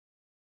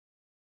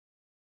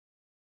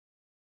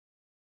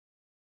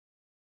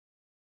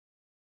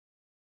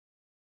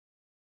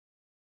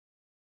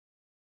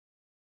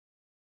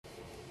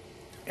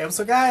Hey, what's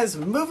up guys,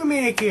 Movie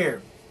Maniac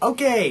here.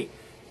 Okay,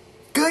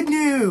 good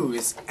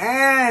news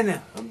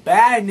and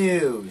bad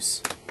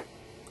news.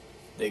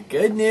 The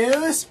good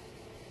news?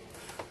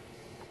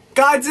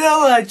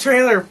 Godzilla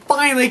trailer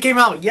finally came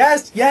out.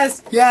 Yes.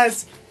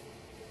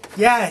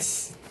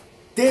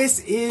 This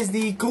is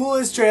the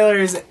coolest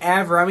trailers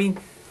ever. I mean,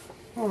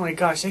 oh my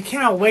gosh, I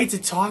cannot wait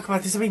to talk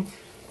about this. I mean,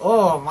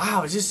 oh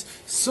wow, just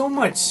so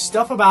much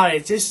stuff about it.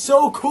 It's just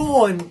so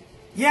cool and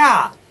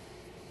yeah.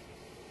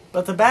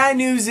 But the bad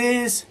news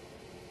is,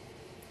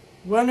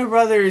 Waner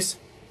Bros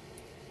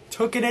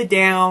took it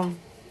down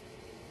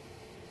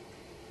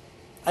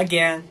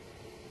again.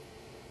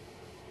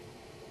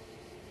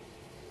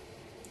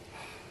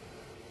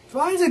 Do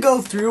I have to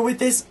go through with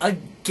this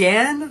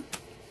again?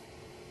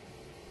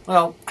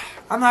 Well,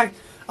 I'm not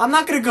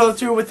gonna go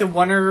through with the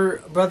Waner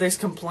Bros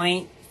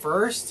complaint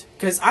first,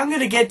 because I'm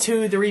gonna get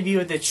to the review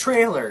of the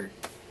trailer,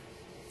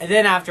 and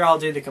then after I'll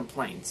do the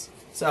complaints.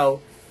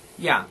 So,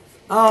 yeah.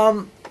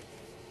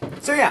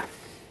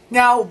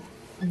 Now,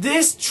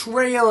 this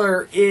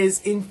trailer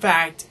is, in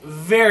fact,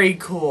 very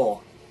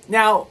cool.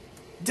 Now,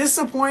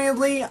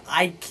 disappointingly,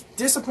 I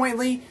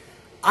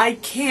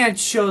can't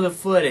show the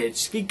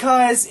footage,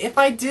 because if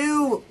I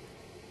do,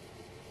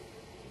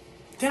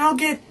 then I'll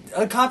get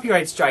a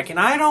copyright strike, and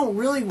I don't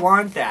really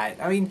want that.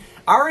 I mean,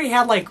 I already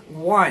had, like,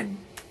 one.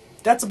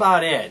 That's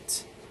about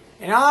it.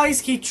 And I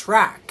always keep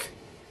track,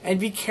 and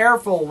be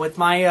careful with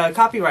my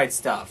copyright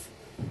stuff.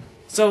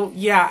 So,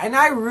 yeah, and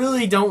I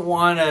really don't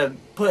want to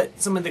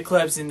put some of the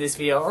clips in this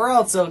video, or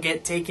else they'll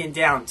get taken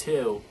down,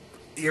 too.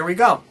 Here we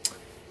go.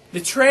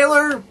 The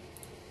trailer...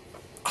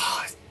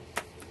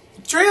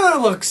 the trailer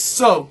looks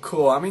so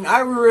cool. I mean, I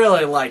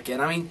really like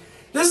it. I mean,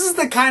 this is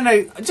the kind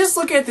of... Just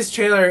look at this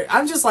trailer.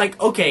 I'm just like,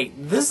 okay,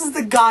 this is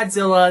the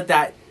Godzilla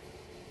that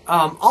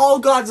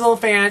all Godzilla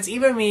fans,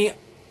 even me,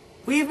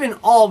 we've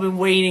all been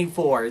waiting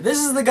for. This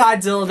is the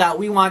Godzilla that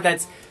we want,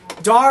 that's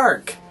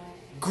dark,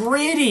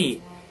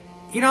 gritty.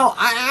 You know,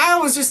 I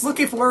was just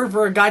looking forward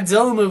for a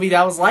Godzilla movie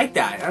that was like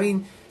that. I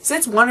mean,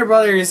 since Waner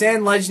Bros.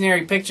 And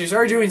Legendary Pictures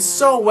are doing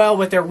so well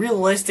with their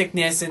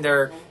realisticness and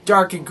their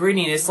dark and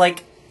grittiness,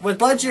 like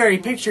with Legendary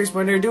Pictures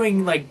when they're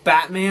doing like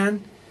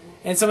Batman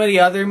and some of the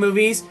other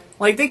movies,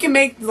 like they can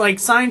make like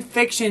science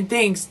fiction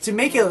things to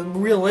make it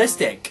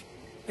realistic.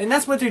 And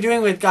that's what they're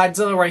doing with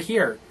Godzilla right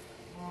here.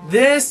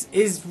 This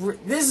is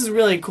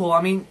really cool.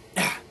 I mean,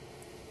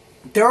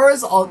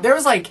 there's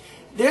like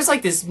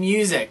this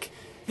music.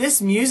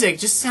 This music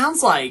just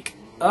sounds like,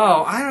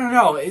 oh, I don't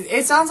know.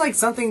 It sounds like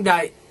something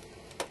that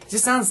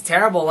just sounds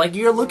terrible. Like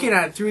you're looking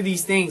at it through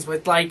these things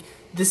with like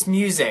this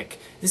music.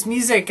 This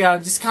music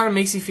just kind of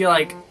makes you feel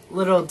like a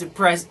little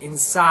depressed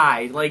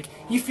inside. Like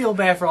you feel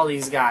bad for all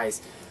these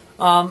guys.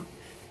 I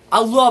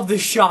love the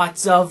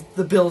shots of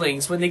the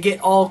buildings when they get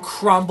all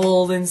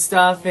crumbled and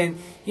stuff. And,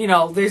 you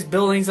know, there's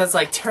buildings that's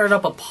like teared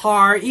up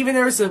apart. Even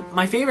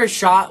my favorite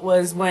shot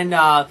was when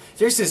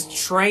there's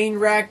this train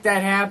wreck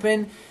that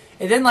happened.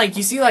 And then, like,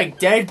 you see, like,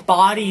 dead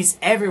bodies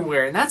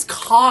everywhere. And that's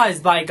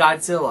caused by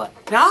Godzilla.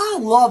 Now, I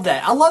love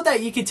that. I love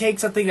that you can take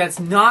something that's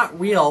not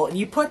real and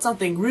you put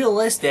something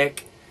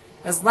realistic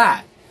as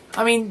that.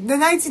 I mean, the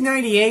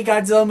 1998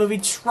 Godzilla movie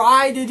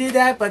tried to do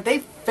that, but they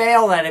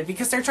failed at it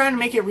because they're trying to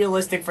make it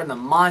realistic for the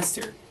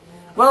monster.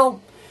 Well,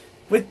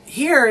 with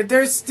here,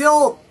 there's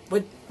still...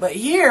 But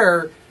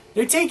here,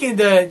 they're taking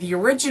the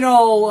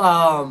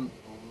original...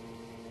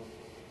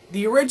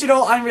 The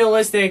original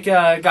unrealistic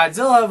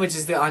Godzilla, which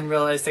is the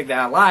unrealistic that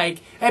I like,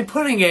 and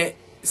putting it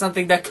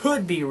something that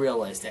could be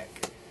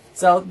realistic.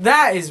 So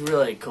that is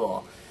really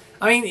cool.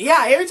 I mean,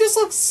 yeah, it just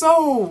looks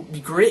so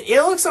gritty.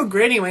 It looks so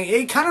gritty.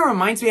 It kind of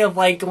reminds me of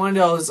like one of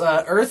those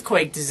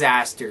earthquake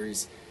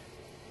disasters.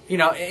 You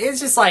know, it's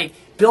just like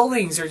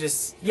buildings are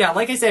just, yeah,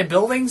 like I said,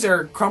 buildings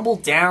are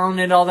crumbled down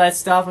and all that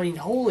stuff. I mean,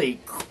 holy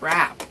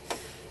crap.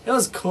 It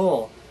was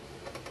cool.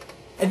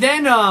 And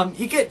then,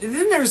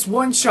 then there's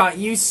one shot,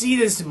 you see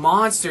this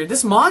monster.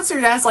 This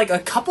monster that has, like, a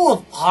couple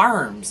of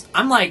arms.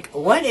 I'm like,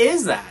 what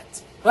is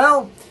that?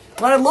 Well,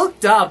 what I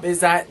looked up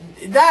is that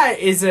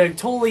is a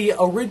totally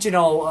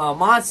original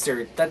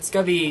monster that's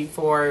gonna be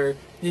for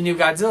the new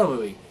Godzilla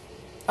movie.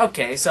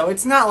 Okay, so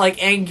it's not like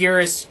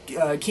Anguirus,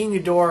 King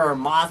Ghidorah, or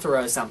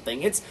Mothra or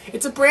something. It's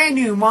a brand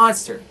new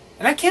monster.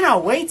 And I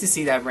cannot wait to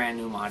see that brand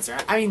new monster.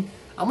 I mean...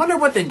 I wonder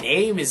what the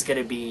name is going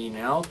to be, you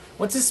know?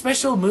 What's his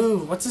special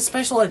move? What's his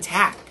special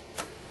attack?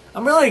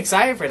 I'm really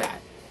excited for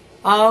that.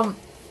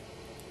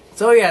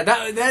 So yeah,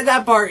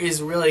 that part is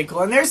really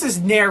cool. And there's this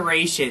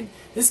narration.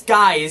 This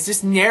guy is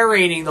just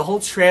narrating the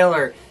whole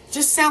trailer. It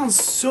just sounds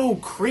so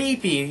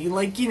creepy.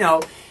 Like, you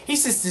know,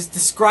 he's just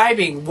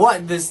describing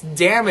what this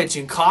damage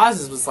and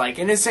causes was like.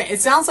 And it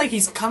sounds like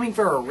he's coming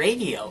for a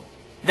radio.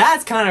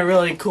 That's kind of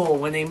really cool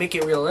when they make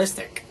it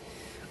realistic.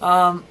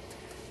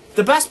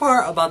 The best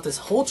part about this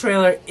whole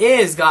trailer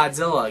is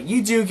Godzilla.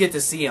 You do get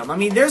to see him. I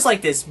mean, there's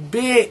like this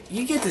big...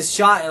 You get this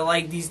shot of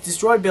like these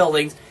destroyed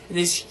buildings and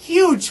this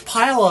huge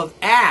pile of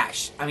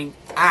ash. I mean,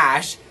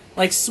 ash.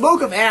 Like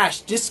smoke of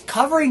ash just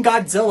covering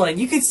Godzilla. And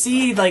you can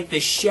see like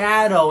the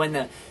shadow and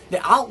the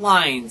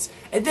outlines.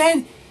 And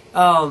then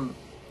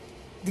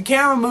the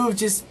camera moves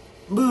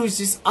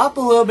just up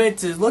a little bit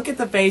to look at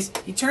the face.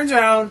 He turns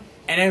around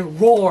and then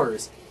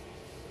roars.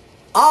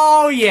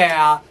 Oh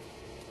yeah,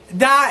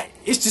 that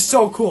is just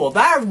so cool.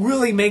 That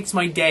really makes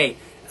my day.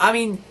 I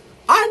mean,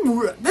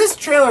 this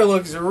trailer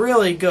looks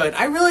really good.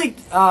 I really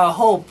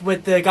hope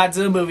with the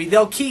Godzilla movie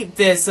they'll keep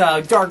this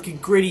dark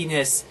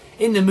grittiness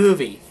in the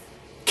movie.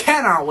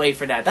 Cannot wait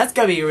for that. That's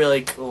gonna be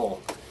really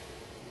cool.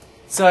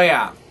 So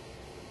yeah,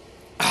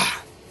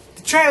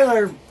 the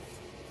trailer,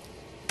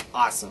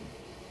 awesome,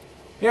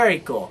 very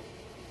cool.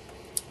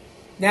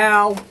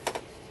 Now,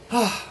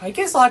 I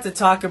guess I'll have to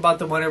talk about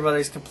the Waner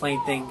Brothers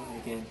complaint thing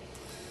again.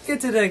 Let's get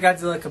to the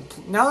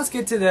Godzilla now let's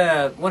get to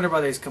the Waner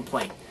Brothers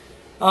complaint.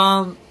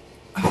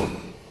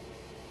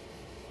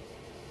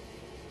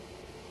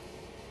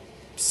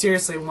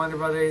 Seriously, Waner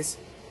Brothers,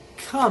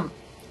 come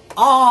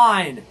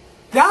on!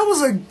 That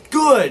was a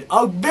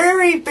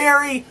very,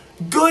 very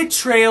good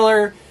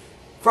trailer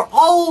for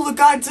all the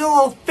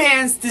Godzilla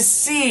fans to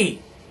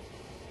see.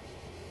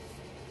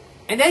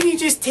 And then you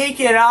just take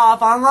it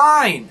off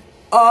online.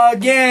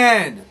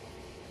 Again.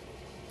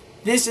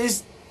 This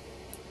is...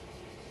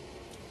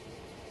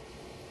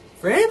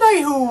 For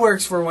anybody who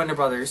works for Waner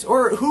Brothers,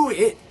 or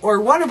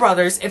Waner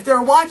Brothers, if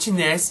they're watching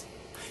this,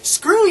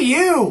 screw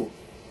you!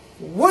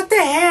 What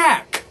the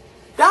heck?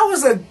 That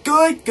was a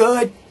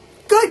good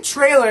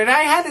trailer, and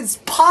I had this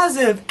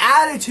positive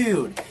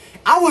attitude.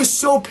 I was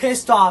so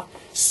pissed off,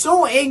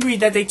 so angry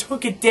that they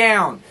took it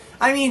down.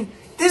 I mean,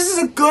 this is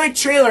a good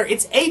trailer.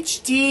 It's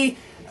HD,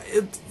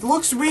 it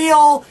looks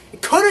real.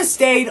 It could have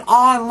stayed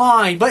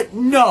online, but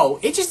no.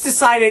 It just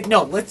decided,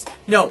 no. This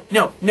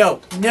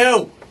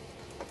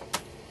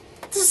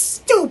is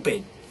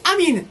stupid. I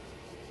mean,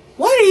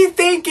 what are you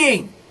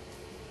thinking?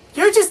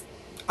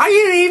 Are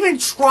you even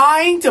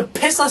trying to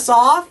piss us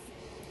off?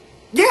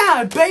 Yeah,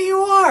 I bet you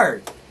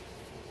are.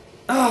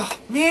 Oh,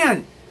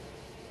 man.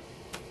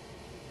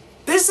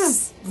 This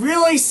is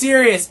really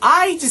serious.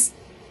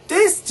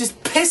 This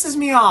just pisses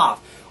me off.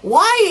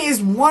 Why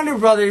is Waner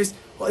Brothers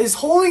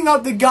holding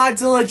up the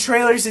Godzilla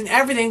trailers and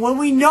everything when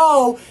we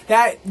know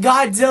that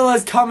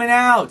Godzilla's coming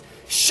out?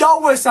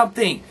 Show us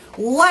something.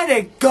 Let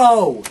it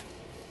go.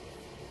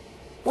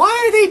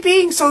 Why are they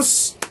being so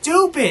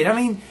stupid? I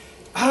mean,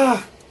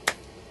 oh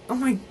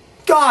my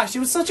gosh, it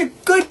was such a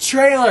good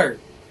trailer.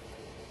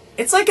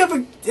 It's like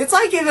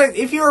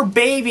if you're a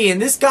baby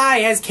and this guy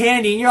has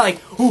candy and you're like,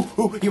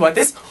 ooh, you want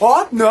this?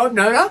 Oh, no.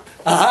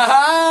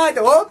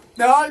 Oh,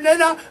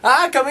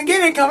 no. Come and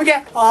get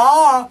it.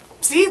 Oh,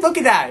 see, look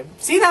at that.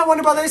 See that,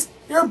 Waner Brothers?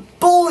 You're a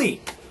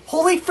bully.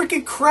 Holy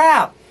freaking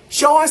crap.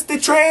 Show us the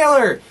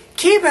trailer.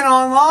 Keep it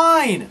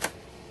online.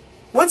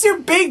 What's your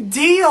big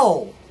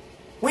deal?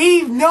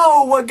 We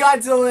know what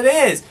Godzilla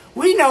is.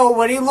 We know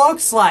what he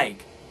looks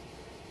like.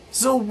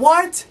 So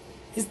what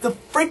is the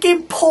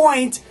freaking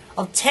point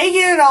of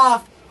taking it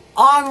off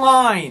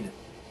online?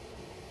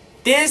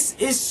 This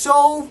is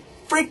so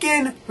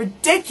freaking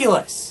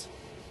ridiculous.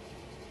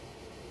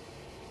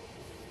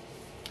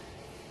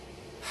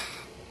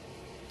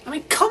 I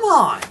mean, come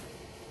on.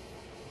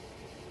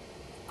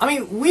 I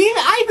mean,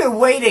 I've been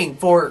waiting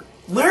for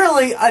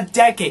literally a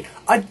decade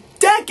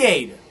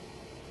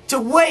to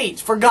wait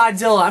for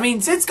Godzilla. I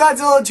mean, since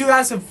Godzilla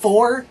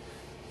 2004,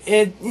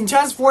 in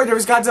 2004 there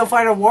was Godzilla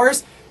Final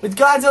Wars. With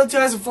Godzilla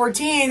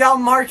 2014, that'll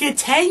mark it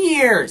 10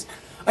 years.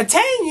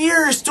 10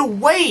 years to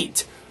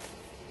wait.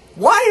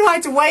 Why do I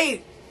have to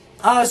wait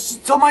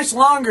so much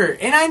longer?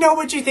 And I know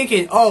what you're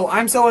thinking. Oh,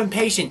 I'm so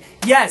impatient.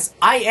 Yes,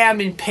 I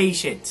am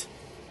impatient.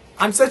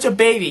 I'm such a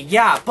baby.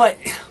 Yeah, but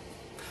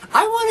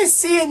I want to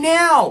see it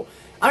now.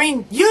 I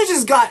mean, they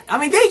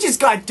just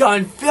got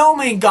done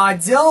filming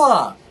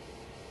Godzilla.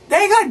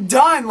 They got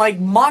done like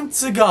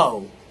months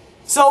ago.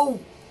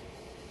 So,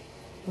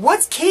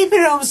 what's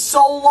keeping them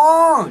so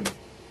long?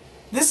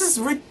 This is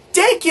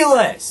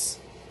ridiculous.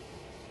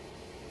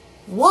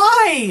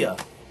 Why?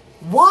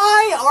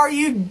 Why are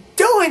you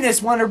doing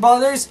this, Waner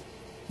Brothers?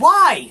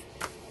 Why?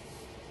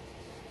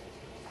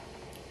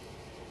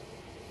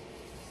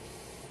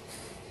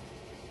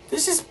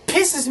 This just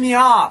pisses me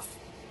off.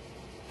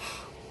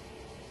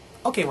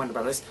 Okay, Waner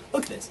Brothers,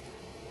 look at this.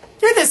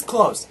 You're this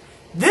close.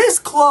 This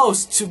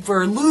close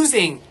for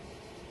losing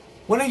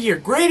one of your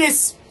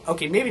greatest,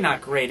 okay, maybe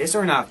not greatest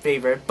or not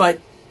favorite, but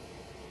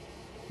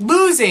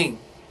losing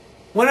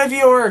one of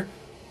your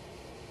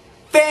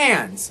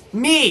fans,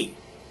 me.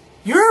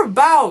 You're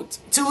about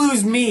to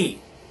lose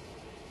me.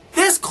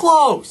 This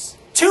close.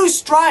 2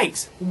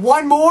 strikes.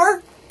 1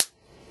 more?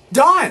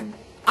 Done.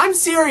 I'm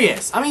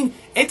serious. I mean,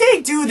 if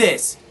they do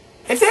this,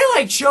 if they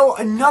like show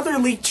another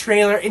leaked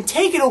trailer and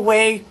take it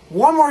away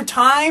one more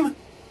time,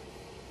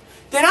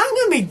 then I'm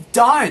gonna be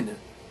done.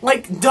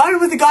 Like, done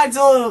with the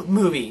Godzilla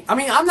movie. I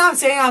mean, I'm not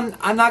saying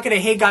I'm not gonna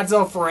hate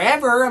Godzilla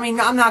forever. I mean,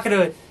 I'm not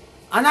gonna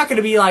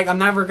be like, I'm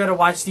never gonna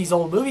watch these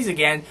old movies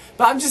again,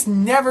 but I'm just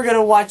never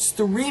gonna watch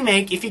the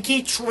remake if you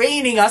keep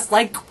treating us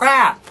like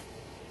crap.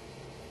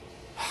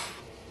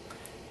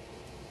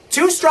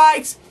 2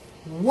 strikes,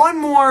 1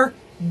 more,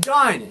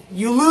 done.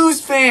 You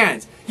lose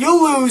fans.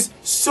 you'll lose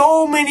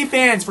so many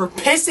fans for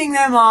pissing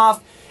them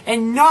off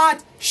and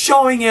not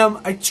showing him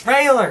a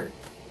trailer.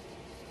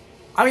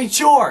 I mean,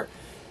 sure,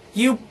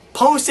 you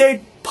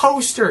posted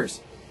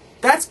posters.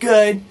 That's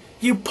good.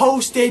 You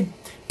posted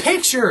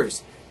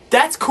pictures.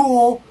 That's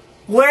cool.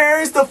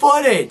 Where's the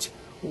footage?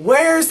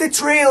 Where's the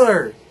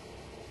trailer?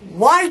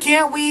 Why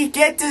can't we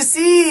get to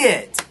see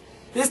it?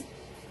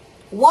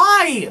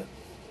 Why?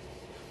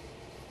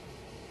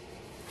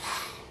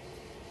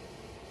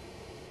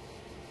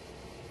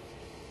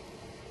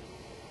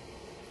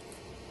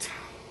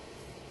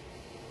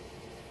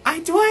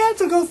 Do I have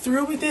to go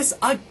through with this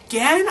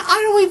again?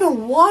 I don't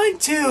even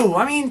want to.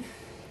 I mean,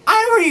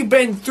 I've already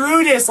been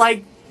through this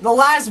like the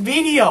last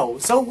video.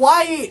 So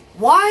why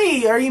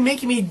are you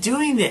making me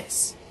doing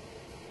this?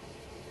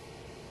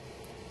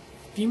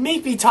 If you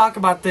make me talk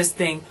about this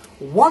thing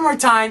one more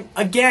time,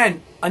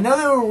 again,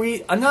 another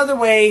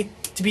way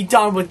to be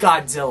done with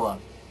Godzilla.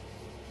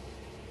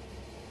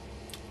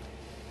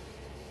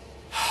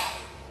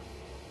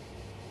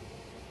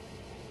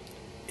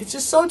 It's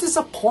just so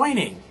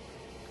disappointing.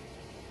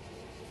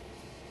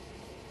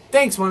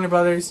 Thanks, Waner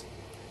Bros.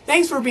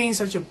 Thanks for being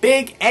such a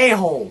big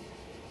a-hole.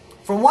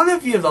 From one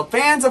of you, the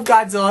fans of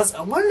Godzilla's,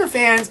 and one of the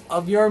fans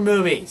of your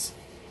movies.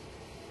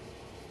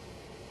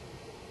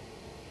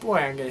 Boy,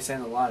 I'm gonna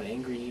send a lot of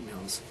angry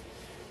emails.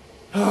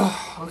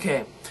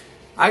 Okay,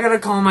 I gotta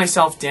calm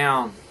myself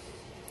down.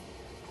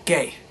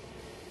 Okay,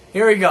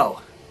 here we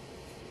go.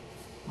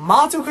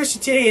 My ultimate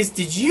question today is,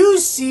 did you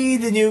see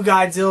the new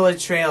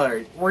Godzilla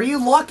trailer? Were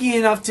you lucky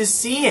enough to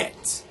see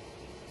it?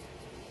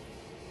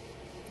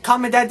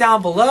 Comment that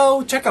down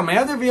below. Check out my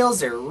other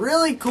videos. They're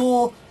really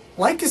cool.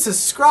 Like and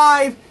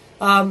subscribe.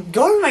 Go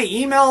to my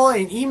email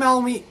and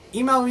email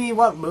me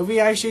what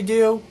movie I should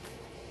do.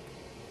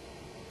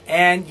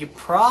 And you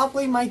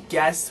probably might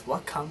guess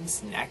what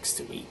comes next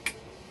week.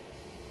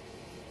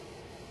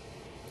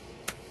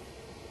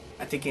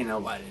 I think you know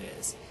what it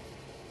is.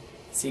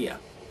 See ya.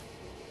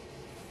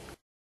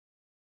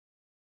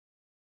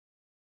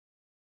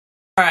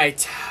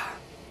 Alright.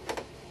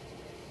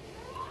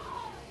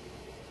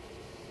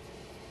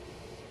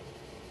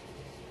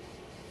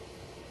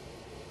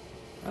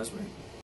 That was weird.